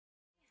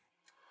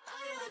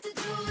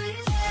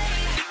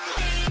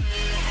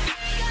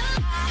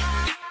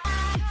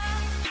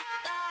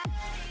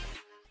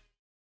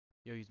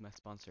Yo, use my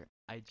sponsor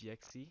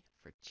igxe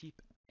for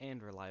cheap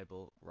and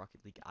reliable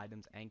Rocket League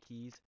items and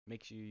keys.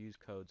 Make sure you use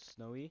code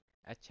SNOWY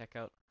at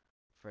checkout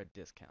for a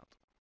discount.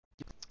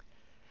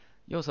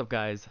 Yo, what's up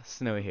guys,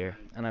 Snowy here,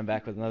 and I'm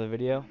back with another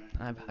video.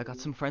 I got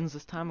some friends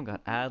this time. I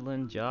got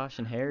Adlin, Josh,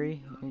 and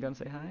Harry. You gonna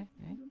say hi?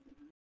 Hey?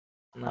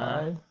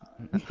 Hi.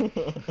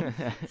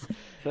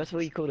 First of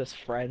all, you called us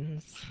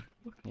friends.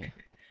 Yeah.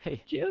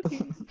 Hey.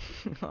 Joking.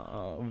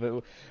 Oh,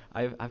 but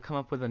I've come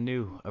up with a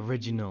new,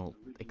 original,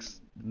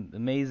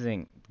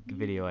 amazing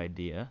video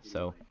idea.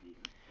 So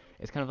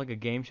it's kind of like a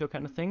game show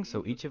kind of thing.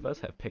 So each of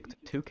us have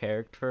picked two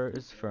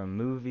characters from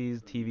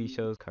movies, TV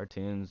shows,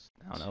 cartoons,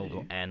 I don't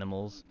know,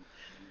 animals.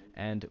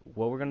 And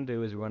what we're gonna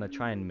do is we're gonna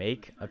try and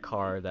make a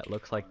car that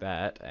looks like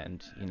that,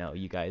 and you know,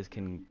 you guys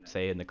can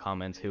say in the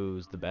comments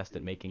who's the best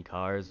at making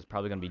cars. It's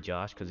probably gonna be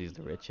Josh because he's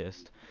the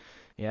richest.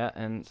 Yeah,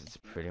 and it's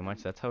pretty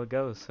much that's how it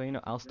goes. So you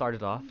know, I'll start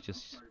it off.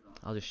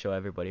 I'll just show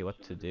everybody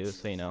what to do.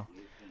 So you know,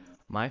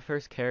 my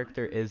first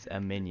character is a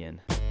minion.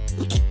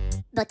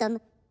 Bottom.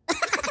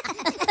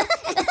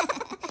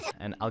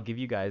 And I'll give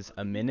you guys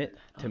a minute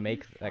to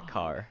make that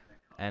car.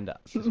 And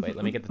just wait,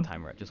 let me get the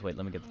timer up. Just wait,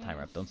 let me get the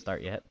timer up. Don't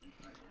start yet.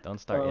 Don't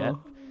start yet.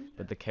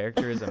 But the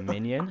character is a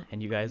minion,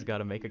 and you guys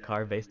gotta make a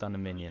car based on a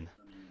minion.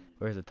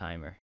 Where's the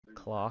timer?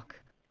 Clock.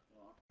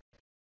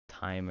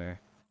 Timer.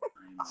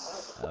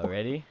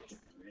 Ready?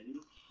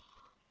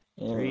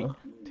 Yeah. 3,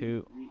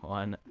 2,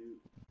 1,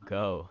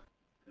 go.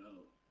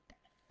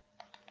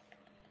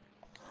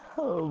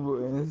 Oh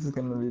boy, this is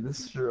gonna be the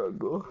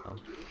struggle.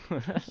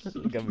 This is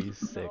gonna be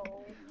sick.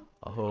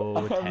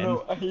 Oh, 10.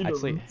 No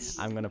Actually,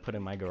 I'm gonna put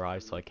in my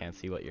garage so I can't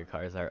see what your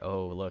cars are.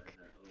 Oh, look.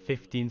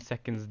 15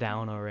 seconds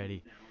down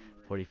already.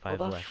 45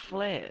 What the left.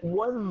 flip?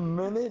 1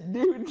 minute,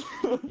 dude.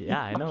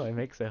 Yeah, I know, it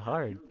makes it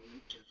hard.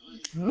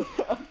 I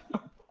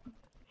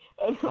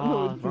don't know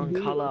Oh, what to wrong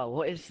do. color.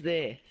 What is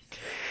this?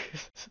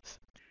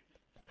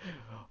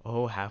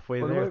 Oh,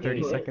 halfway What there. about 30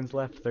 it? seconds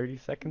left. 30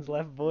 seconds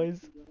left, boys.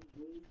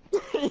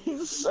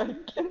 30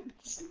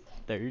 seconds.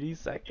 30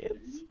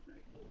 seconds.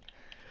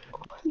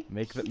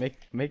 Make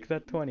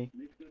that 20.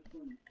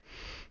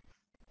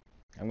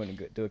 I'm gonna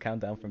do a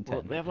countdown from 10.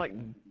 Look, they have like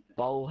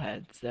bowl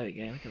heads. There we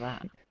go. Look at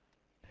that.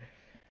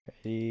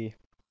 Ready?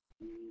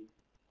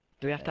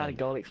 Do we have to add a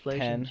goal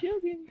explosion? 10.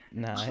 Joking.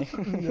 9,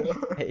 No.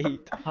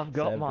 8, I've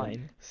got 7,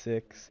 mine.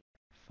 6,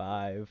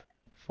 5,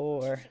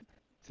 4,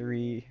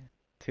 3,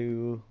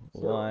 2, I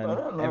 1.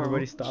 don't know.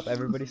 Everybody stop,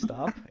 everybody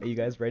stop. Are you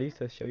guys ready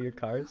to show your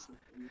cars?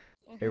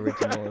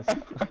 Originals.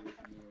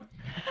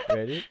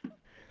 Ready?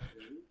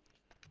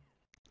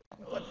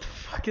 What the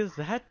fuck is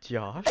that,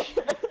 Josh?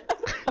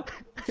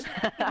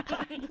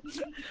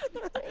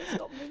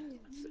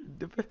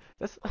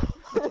 That's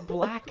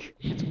black.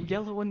 It's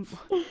yellow and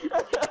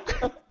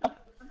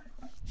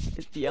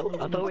it's yellow.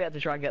 I thought we had to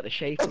try and get the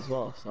shape as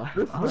well. So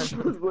That's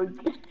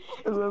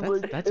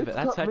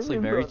actually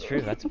very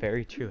true. That's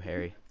very true,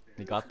 Harry.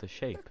 You got the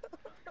shape.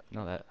 You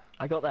know that.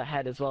 I got that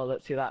head as well.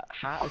 Let's see that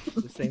hat. It's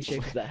the same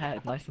shape as that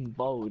head. Nice and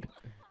bold.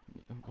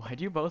 Why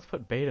do you both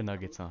put beta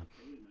nuggets on?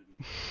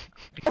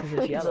 Because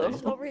it's yellow.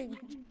 Sorry.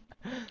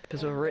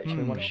 Because we're rich,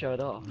 we want to show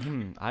it off.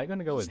 I'm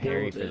gonna go with Still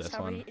Harry for this. this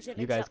Harry, one. is it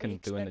You guys exactly can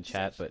do in the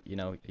chat, but you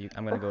know,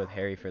 I'm gonna go with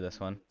Harry for this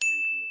one.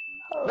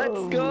 Let's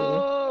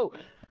go!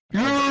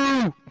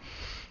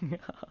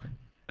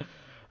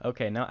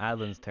 Okay, now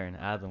Adlin's turn.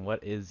 Adlin,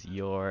 what is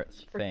your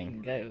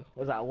thing? Go.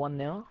 Was that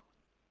 1-0?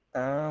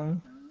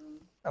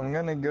 I'm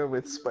gonna go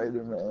with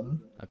Spider-Man.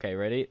 Okay,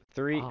 ready?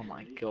 3. Oh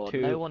my god,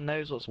 2, no one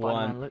knows what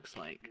Spider-Man 1. looks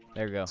like.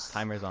 There we go.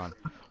 Timer's on.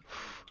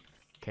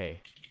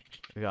 Okay,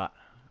 we got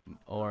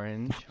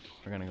orange.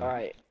 We're gonna go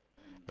Alright.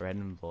 red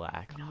and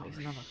black. No, Oh, he's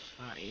another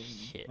fatty, isn't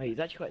he? shit. Wait, he's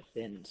actually quite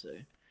thin, so.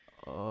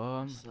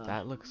 So-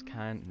 That looks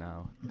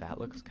that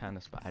looks kind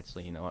of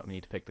actually, you know what? We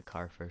need to pick the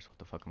car first. What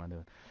the fuck am I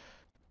doing?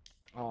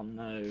 Oh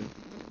no.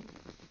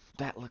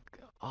 That look.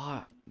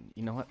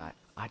 You know what?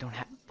 I don't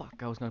have. Fuck.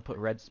 I was gonna put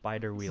red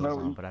spider wheels No,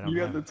 on, but I don't you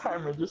got have. the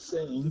timer, just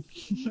saying.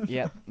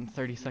 Yep.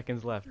 30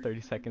 seconds left. 30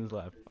 seconds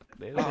left. Fuck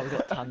this. Oh, we've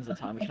got tons of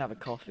time. We can have a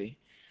coffee.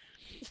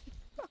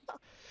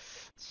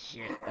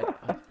 Shit.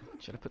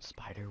 Should have put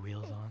spider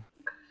wheels on.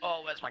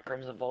 Oh, where's my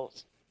Crimson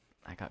Bolts?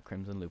 I got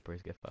crimson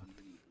loopers. Get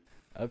fucked.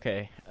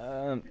 Okay.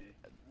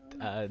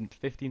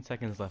 15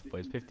 seconds left,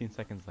 boys. 15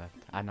 seconds left.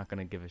 I'm not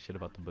gonna give a shit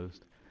about the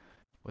boost.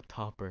 What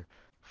topper?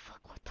 Fuck.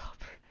 What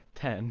topper?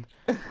 10,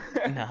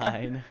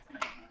 9,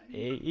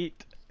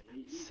 8,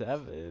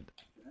 7,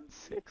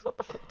 6. What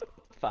the fuck?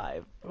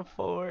 5,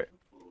 4,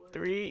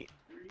 3,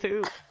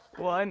 2,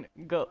 1,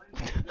 go.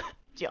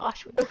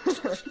 Josh.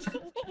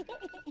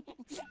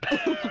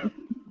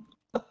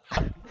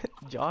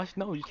 Josh,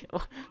 no, you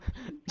can't.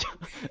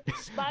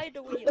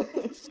 Spider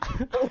wheels.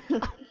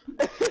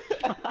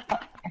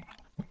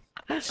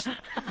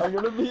 I'm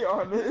gonna be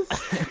honest.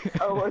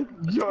 I like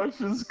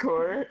Josh's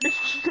car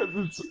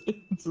because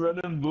it's red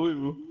and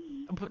blue,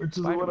 which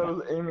is what I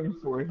was aiming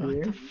for What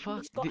here. the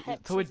fuck?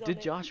 got So hexes did on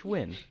it. Josh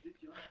win?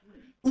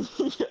 Yeah.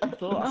 I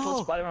thought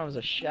No. Spider-Man was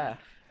a chef.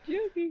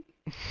 Joking.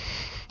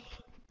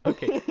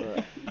 Okay.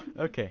 But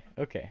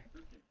Okay.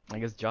 I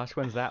guess Josh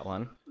wins that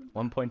one.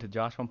 1 point to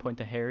Josh, 1 point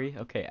to Harry.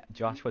 Okay,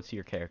 Josh, what's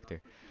your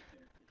character?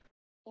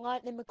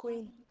 Lightning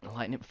McQueen.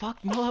 Lightning.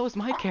 Fuck, no, that was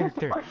my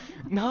character.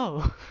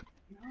 No.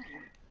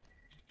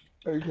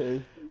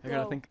 Okay. I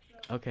gotta Go. think.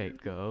 Okay,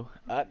 go.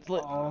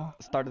 Oh.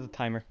 Started the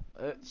timer.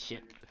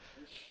 Shit.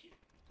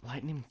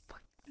 Lightning.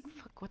 Fuck.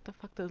 What the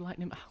fuck does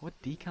lightning? What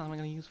decal am I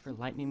gonna use for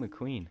Lightning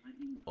McQueen?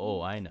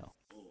 Oh, I know.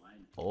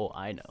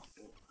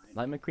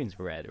 Lightning McQueen's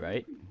red,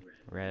 right?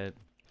 Red.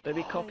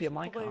 baby, copy of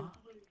my car.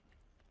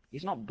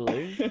 He's not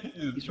blue.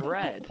 He's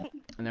red.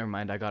 Never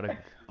mind. I gotta.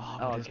 Oh,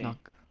 but Oh, it's okay. not.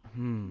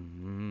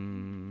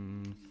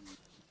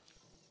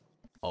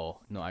 Oh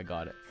no, I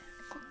got it.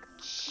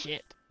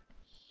 Shit.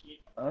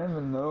 I don't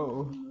even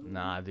know.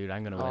 Nah, dude,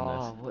 I'm gonna win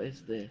Oh, what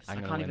is this? I'm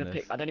I gonna can't win even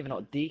this. pick. I don't even know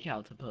what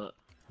decal to put.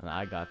 this.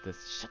 I got this.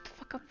 Shut the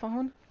fuck up,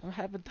 phone. I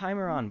have a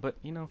timer on, but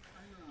you know.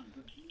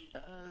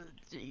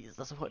 Jeez,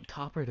 what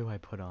topper do I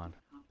put on?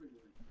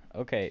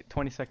 Okay,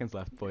 20 seconds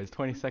left, boys.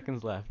 20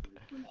 seconds left.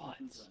 What?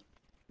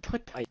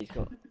 What? Oh, he's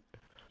got.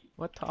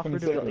 What topper 20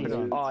 do I Got put these.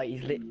 on? Oh,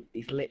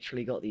 he's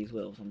literally got these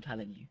wheels. I'm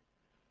telling you.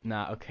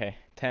 Nah, okay.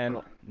 10,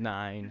 Got-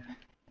 9,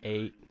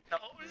 8,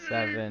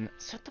 7.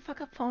 Shut the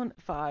fuck up, phone.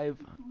 5,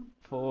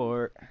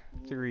 4,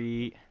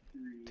 3,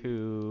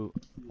 2,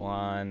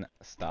 1.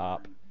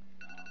 Stop.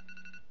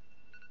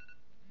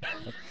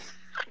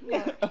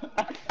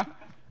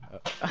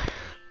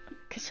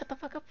 Shut the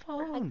fuck up, I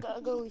phone.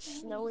 gotta go with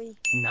Snowy.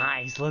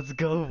 Nice, let's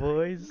go,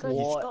 boys. Because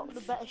What? it's got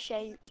the better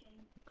shape.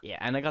 Yeah,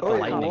 and I got Oh, the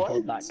wait, lightning. what?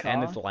 Afford that car.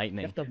 And it's You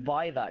lightning. have to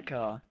buy that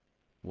car.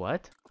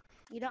 What?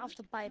 You don't have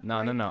to buy a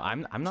No.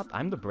 breakout. I'm not.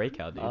 I'm the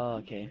breakout, dude. Oh,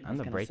 okay. I'm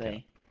the I was gonna breakout.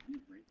 say.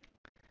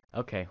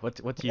 Okay,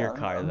 what's Yeah, your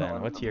car I'm then?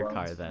 not What's your allowed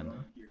car to.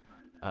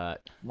 then?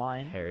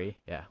 Mine. Harry.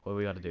 Yeah. What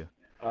we gotta do?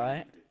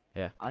 Alright.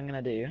 Yeah. I'm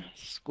gonna do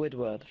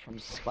Squidward from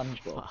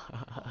SpongeBob.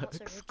 Fuck,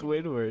 original.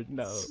 Squidward.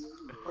 No.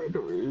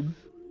 Weird.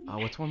 Oh,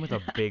 what's one with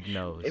a big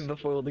nose? In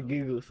before all the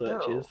Google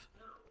searches.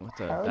 What's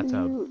How that's do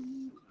a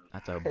you...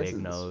 that's a This big is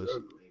nose.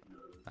 so-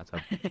 That's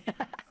a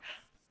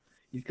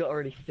He's got a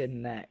really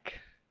thin neck.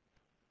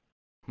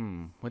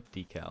 what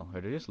decal?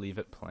 Or did I just leave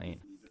it plain?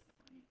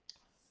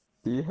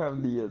 Do you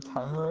have the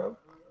timer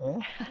up? Yeah?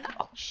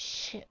 Oh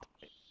shit.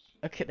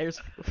 Okay, there's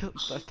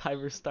the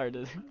timer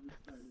started.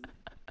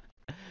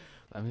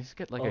 Let me just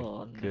get like Oh,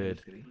 a no, good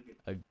just kidding.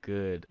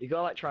 good. You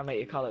gotta like try and make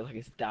your car look like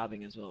it's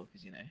dabbing as well,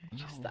 because you know,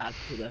 just No. add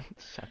to the.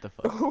 Shut the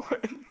fuck.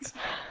 What?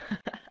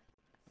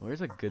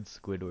 Where's a good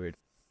Squidward?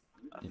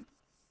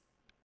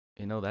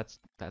 You know that's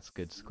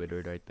good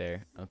Squidward right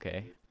there.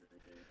 Okay.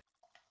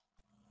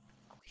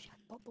 I wish I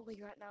had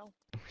bubbly right now.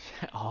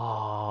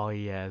 Oh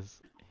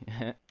yes.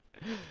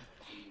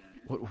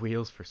 What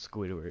wheels for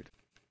Squidward?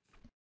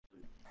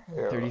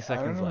 Yo, 30 I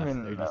seconds don't left.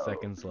 even 30 know.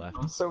 seconds left.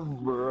 I'm so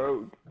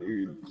broke,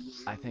 dude.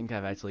 I think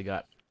I've actually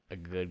got a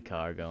good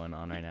car going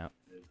on right now.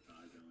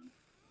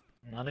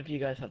 None of you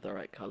guys have the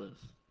right colors.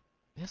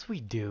 Yes,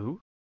 we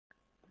do.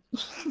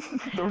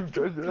 Don't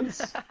judge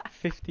us.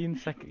 15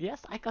 seconds.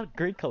 Yes, I got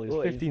great colors.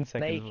 Oh, 15 he's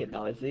seconds. naked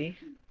now, is he?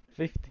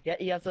 50. Yeah,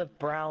 he has a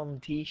brown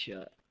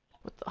T-shirt.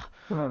 What the?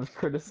 You're not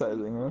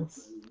criticizing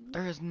us.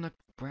 There isn't a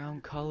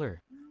brown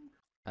color.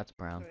 That's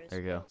brown. There is, There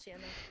you go. don't see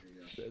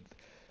any.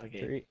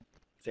 Okay. Three.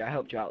 See, I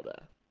helped you out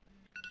there.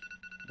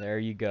 There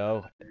you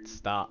go.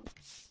 Stop.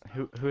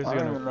 Who's I don't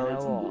gonna? even know You know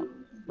what what?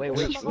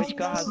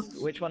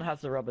 Wait, which one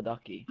has the rubber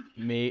ducky?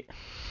 Me.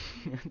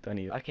 Don't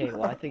even. Okay,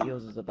 well I think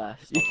yours is the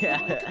best. Look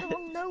Yeah. at the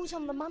long nose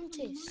on the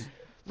mantis.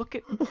 Look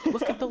at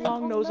the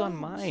long nose on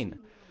mine.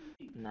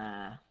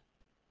 Nah.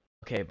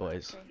 Okay,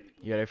 boys. Okay.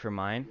 You ready for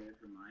mine?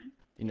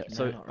 You know, No,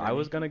 so not I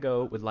was really. gonna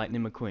go with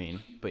Lightning McQueen,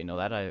 but you know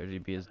that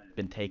has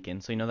been taken.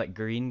 So you know that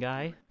green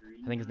guy?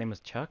 I think his name is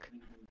Chuck.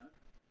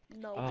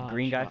 No. Oh,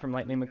 Green guy Chuck. from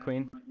Lightning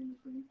McQueen.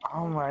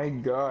 Oh my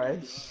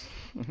gosh.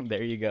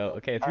 There you go.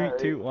 Okay, 3, Alright.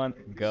 2, 1,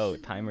 go.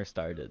 Timer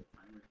started.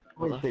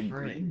 What Wait, the the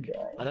frick? green guy.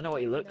 I don't know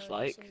what he looks No,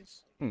 like. this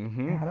is-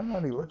 Mm-hmm. I don't know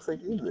what he looks like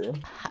either.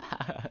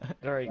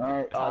 Very.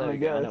 Alright, Oh, time there to we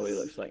go. I know guess. what he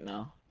looks like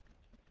now.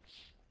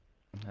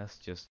 let's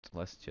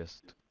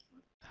just.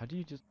 How do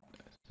you just?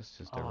 Let's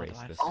just Oh, erase do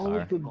I this Oh,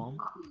 car. the- Bomb.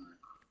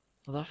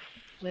 Well, the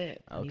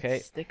flip. I need Okay,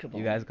 sticker bomb.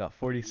 you guys got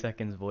 40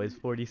 seconds, boys.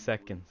 40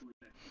 seconds.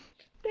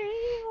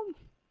 Damn.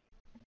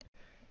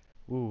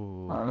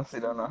 Ooh. I honestly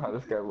don't know how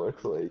this guy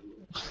looks like.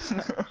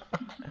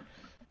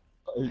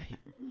 Like,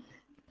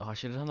 Oh, I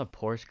should have done the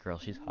Porsche girl.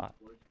 She's hot.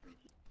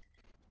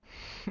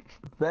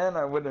 then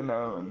I would have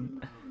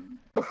known.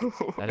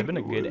 That'd have been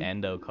a good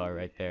endo car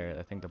right there.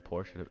 I think the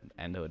Porsche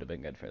endo would have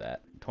been good for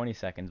that. 20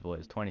 seconds,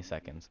 boys. 20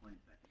 seconds.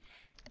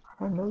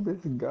 I know this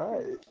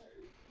guy.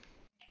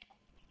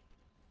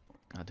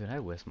 Oh, dude, I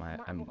miss my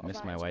No I matter what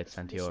miss my about white its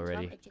Sentio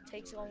already. disadvantage, It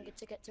takes longer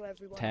to get to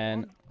everyone.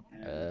 10.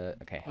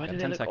 Okay. Why I got do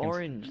they 10 look seconds.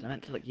 orange? They're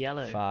meant to look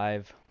yellow.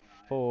 5,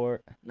 4,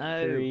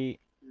 No. 3,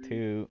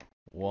 2,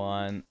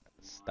 1.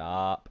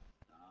 Stop.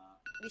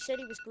 You said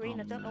he was green.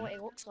 Oh, I don't know no. what he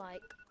looks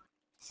like.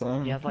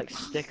 Same. He has like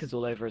stickers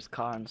all over his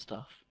car and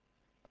stuff.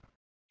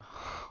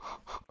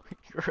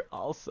 You're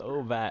all all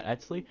so bad.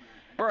 Actually,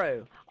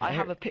 Bro, I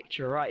have Har- a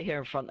picture right here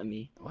in front of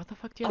me. what the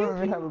fuck do I you don't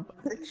have? even have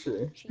a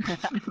picture.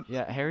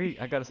 Yeah, Harry.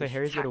 I gotta say, It's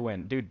Harry's gonna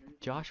win, dude.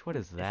 Josh, what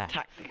is It's that?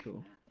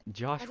 tactical.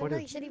 Josh, I don't what know,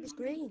 is? you said he was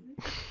green.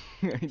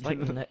 It's like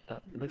it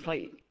looks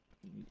like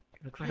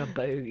a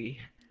bogey.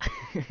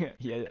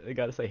 Yeah, I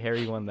gotta say,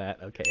 Harry won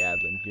that. Okay,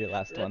 Adlin, your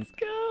last one. Let's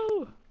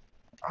go.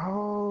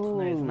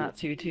 No, isn't Oh, that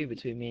 2-2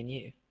 between me and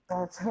you?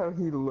 that's how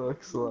he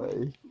looks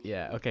like.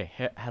 Yeah, okay,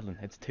 Adlin,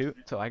 it's 2.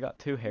 So I got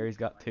 2, Harry's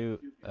got 2,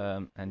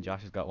 and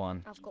Josh has got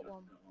 1. I've got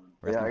one.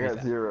 Rest Yeah, in I peace.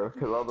 got 0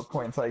 because all the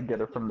points I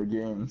get are from the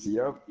games.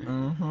 Yep.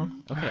 Mm-hmm.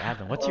 Okay,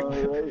 Adlin, what's your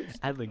Alright.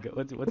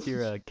 Adlin? What's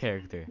your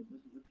character?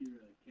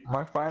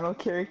 My final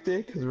character,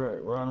 because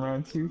we're on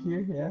round 2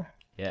 here, yeah?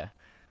 Yeah,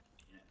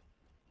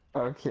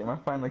 Okay, my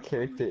final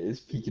character is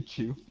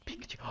Pikachu.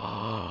 Pikachu.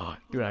 Oh,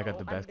 dude, I got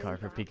the No, I best knew card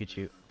for that.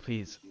 Pikachu.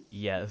 Please,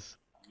 yes.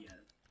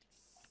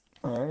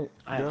 Alright,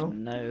 I have go.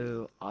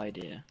 no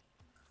idea.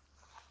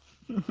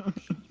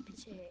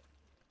 It's it.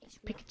 It's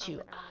real Pikachu,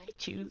 out I there.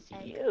 choose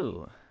Egg.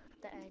 you.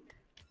 The egg.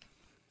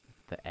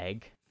 The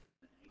egg?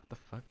 What the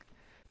fuck?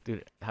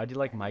 Dude, how'd you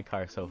like my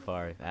car so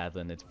far,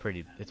 Adlin? It's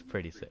pretty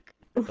sick.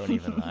 Don't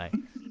even lie.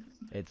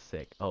 It's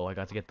sick. Oh, I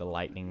got to get the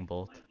lightning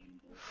bolt.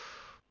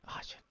 Oh,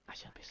 I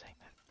shouldn't be saying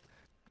that.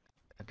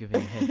 I'm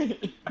giving you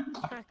hints.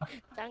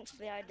 Thanks for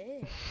the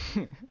idea.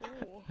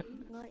 Ooh,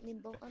 lightning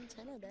bolt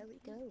antenna, there we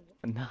go.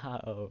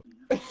 No.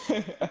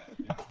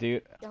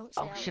 Dude. Don't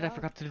say Oh out shit, I loud.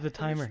 forgot to do the Finish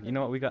timer. them. You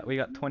know what? We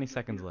got 20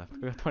 seconds left.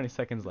 We got 20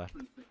 seconds left.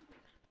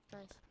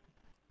 Nice.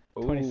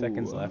 20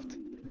 seconds Ooh. left.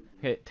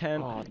 Okay,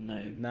 10, Oh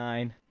no.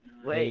 9,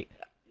 Wait,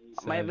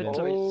 8, my 7,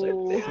 inventory's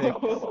so big. Oh.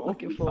 What was I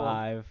looking for?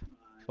 5,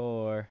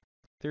 4,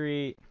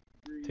 3,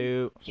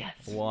 2, Yes.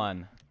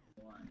 1.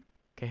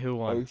 Okay, who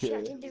won? Shit, I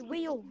Okay, can do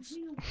wheels.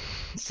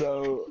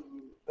 so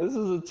this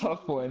is a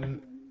tough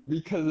one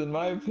because in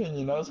my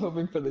opinion, I was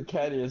hoping for the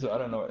cat ears, but I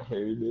don't know what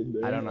Harry did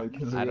there. I don't know. Like,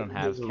 'cause I don't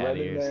have there's cat red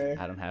in ears. there,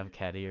 I don't have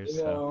cat ears, you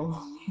so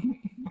know.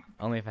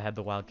 only if I had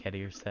the wild cat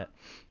ears set.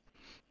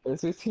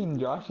 It's between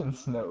Josh and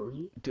Snow.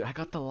 Dude, I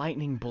got the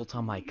lightning bolt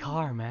on my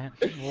car, man.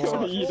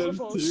 What? He does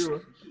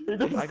too. He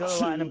does I got a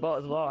too. lightning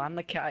bolt as well, and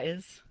the cat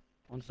is.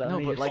 One sec, No, let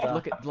me but just, like,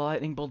 look at the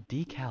lightning bolt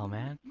decal,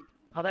 man.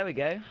 Oh, there we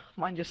go.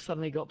 Mine just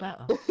suddenly got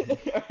better.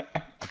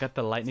 I got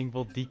the lightning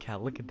bolt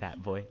decal. Look at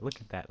that, boy. Look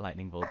at that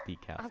lightning bolt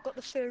decal. I've got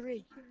the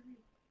furry.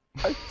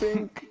 I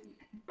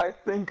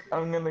think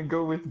I'm gonna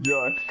go with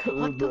Josh because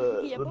What of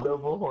the Yeah, the but-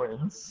 double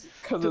horns.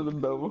 Because of the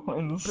double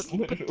horns.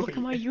 But look at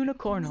my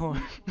unicorn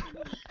horn.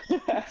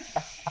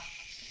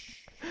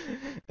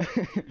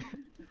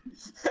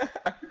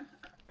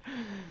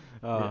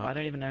 I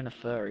don't even own a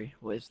furry.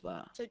 What is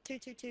that? So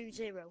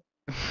 2220.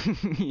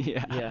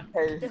 Yeah. Yeah.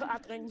 Hey, Do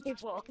Adlin you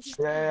watched.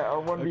 yeah,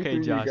 I'll 1v3 Okay,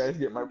 you Josh. guys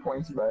get my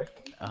points back.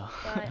 Oh.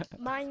 Right,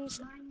 mine's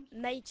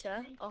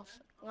Mater off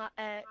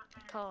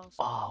cars.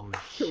 Oh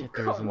shit,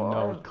 there's come no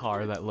on.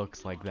 car that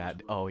looks like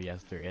that. Oh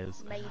yes, there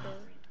is. Mater.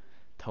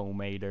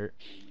 Tomater.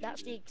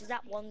 That's the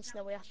exact one,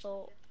 Snowy. I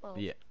thought, well,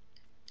 Yeah.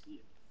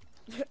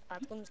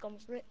 Adlin's gone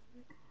for it.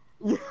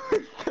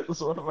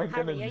 Because what am I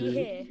gonna Harry, are do? you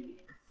here?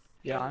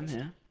 Yeah, I'm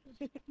here.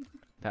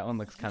 That one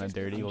looks kind of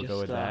dirty. I'm We'll go just,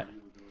 with that.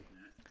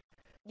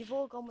 You've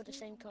all gone with the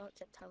same car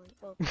except talent.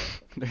 Well,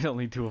 There's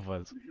only 2 of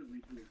us.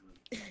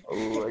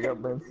 Oh, I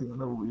got Benson on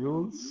the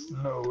wheels?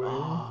 No way.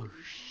 Oh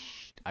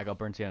shit. I got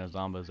burnt sienna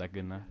zombie. Is that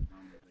good enough?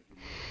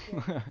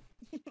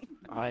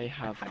 I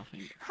have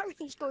nothing.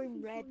 Harry's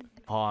going red.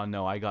 Oh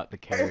no, I got the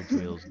carriage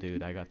wheels,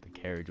 dude. I got the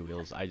carriage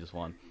wheels. I just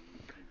won.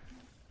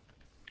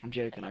 I'm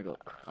joking.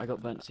 I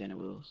got burnt sienna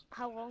wheels.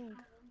 How long?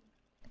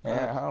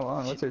 Yeah, how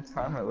long? What's your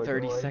timer looking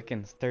 30 like?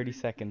 seconds. 30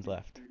 seconds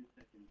left.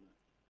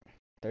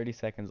 30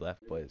 seconds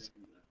left, boys.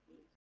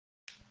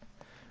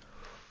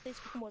 This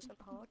one wasn't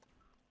hard.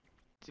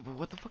 Dude, but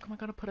what the fuck am I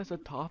gonna put as a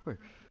topper?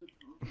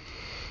 The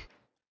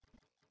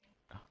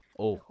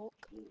Oh, hook.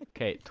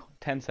 okay.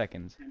 10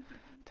 seconds.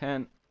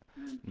 10,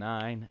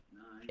 9,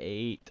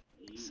 8,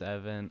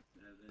 7,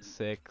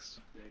 6,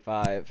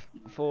 5,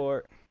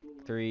 4,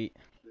 3,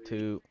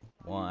 2,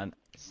 1.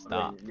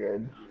 Stop.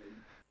 Good.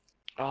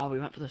 Oh, we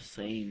went for the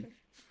same.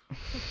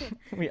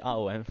 We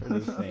all went for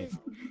the same.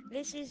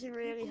 This is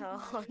really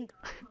hard.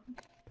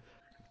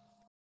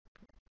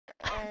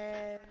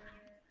 Um,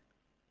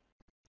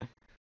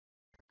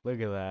 Look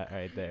at that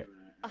right there.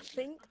 I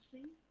think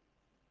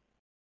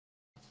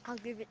I'll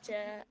give it to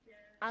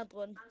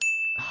Adlin.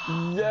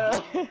 Yeah!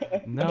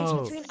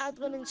 No. It's between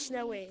Adlin and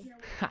Snowy.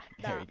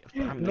 There we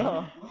go. I'm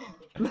No!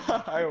 No,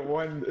 I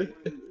won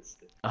this.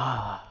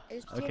 Ah.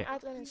 It's between Okay.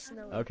 Adlin and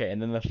Snowy. Okay,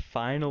 and then the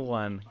final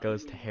one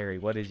goes to Harry.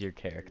 What is your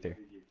character?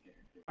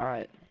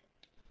 Alright.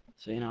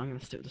 So, you know, I'm gonna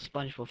stick with the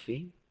SpongeBob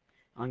theme.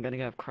 I'm gonna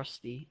go with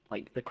Krusty,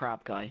 like the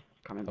crab guy.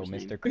 Can't remember Oh,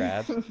 his Mr. name.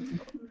 Krabs.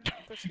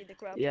 Krusty the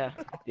Krab. Yeah,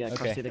 yeah, Okay,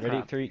 Krusty the ready?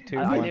 crab. 3, 2,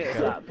 I 1, knew it was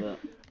go. that, but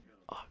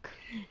Oh,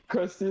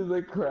 Krusty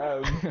the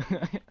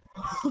Krab.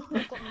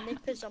 I've got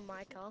nippers on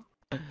my car.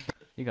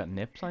 you got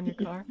nips on your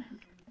car?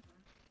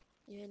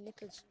 Yeah,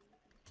 nippers.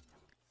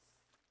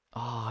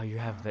 Oh, you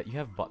have that. You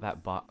have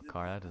that bot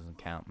car. That doesn't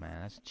count,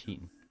 man. That's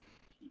cheating.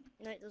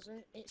 No, it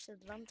doesn't. It's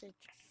advantage.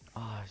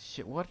 Oh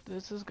shit! What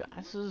this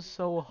is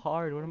so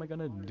hard. What am I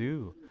gonna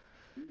do?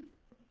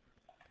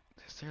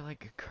 Is there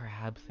like a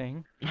crab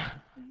thing?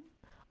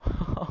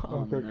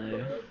 Oh Okay.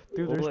 no.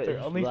 Dude, What there's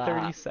is only 30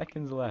 that?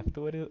 seconds left.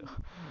 What is?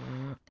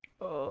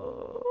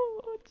 Oh,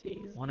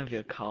 jeez. One of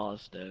your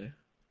cars, though.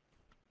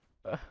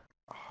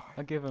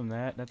 I'll give him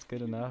that. That's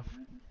good enough.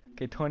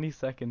 Okay, 20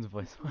 seconds,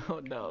 boys. Oh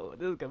no,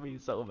 this is gonna be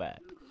so bad.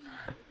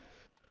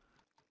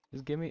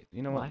 Just give me.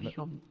 You know Why what? have you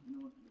gone?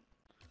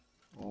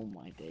 Oh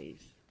my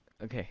days.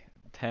 Okay,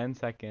 10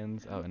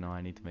 seconds. Oh no,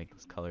 I need to make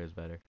these colors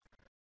better.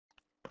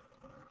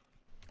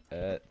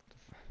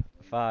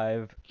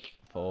 5,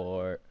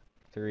 4,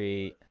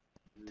 3,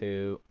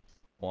 2,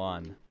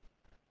 1.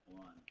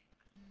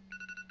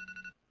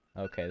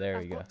 Okay, there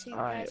we I've go. got 2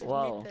 Alright, pairs of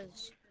well.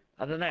 nippers.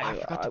 I don't know. I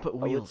forgot to put I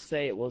would wheels.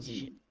 say it wasn't.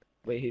 Shit.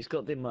 Wait, who's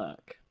got the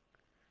Merc?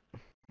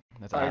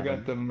 That's I Adam.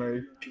 got the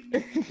merc.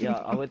 Yeah,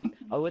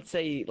 I would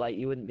say like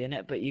you wouldn't be in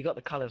it, but you got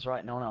the colors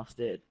right. No one else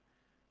did,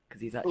 because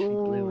he's actually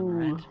blue and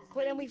red. Ooh.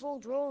 But then we've all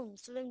drawn,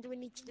 so then do we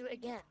need to do it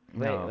again?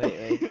 No.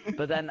 Wait.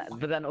 But then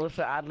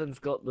also Adlin's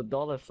got the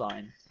dollar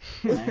sign.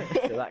 You know?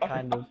 So that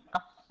kind of.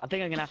 I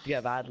think I'm gonna have to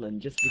get Adlin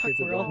just because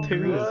we're all of the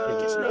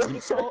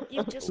twos.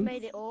 You've just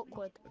made it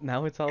awkward.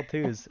 Now it's all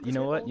twos. You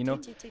know We're what? all You know,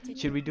 two.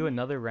 should we do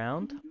another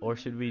round, or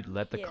should we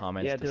let the Yeah.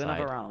 comments Yeah, do decide?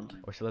 another round.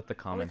 Or should we let the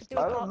comments do a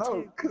I decide? don't part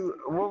know, two. 'cause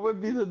what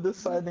would be the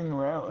deciding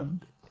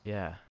round?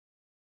 Yeah.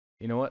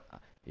 You know what?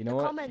 You know The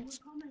what? comments.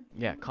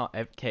 Yeah.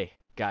 Okay,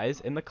 guys,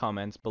 in the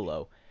comments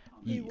below,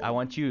 I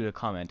want you to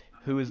comment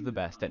who is the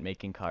best at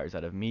making cars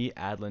out of me,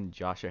 Adlin,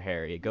 Josh, or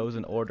Harry. It goes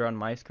in order on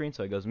my screen,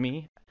 so it goes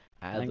me,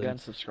 And then go Adlin, and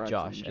subscribe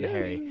Josh, to and them.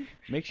 Harry.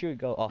 Make sure you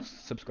go all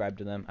subscribe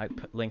to them.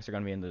 Links are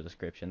gonna be in the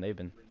description.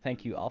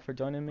 Thank you all for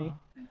joining me.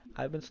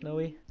 I've been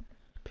Snowy.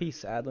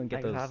 Peace, Adlin.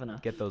 Thanks for having us.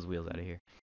 Get those wheels out of here.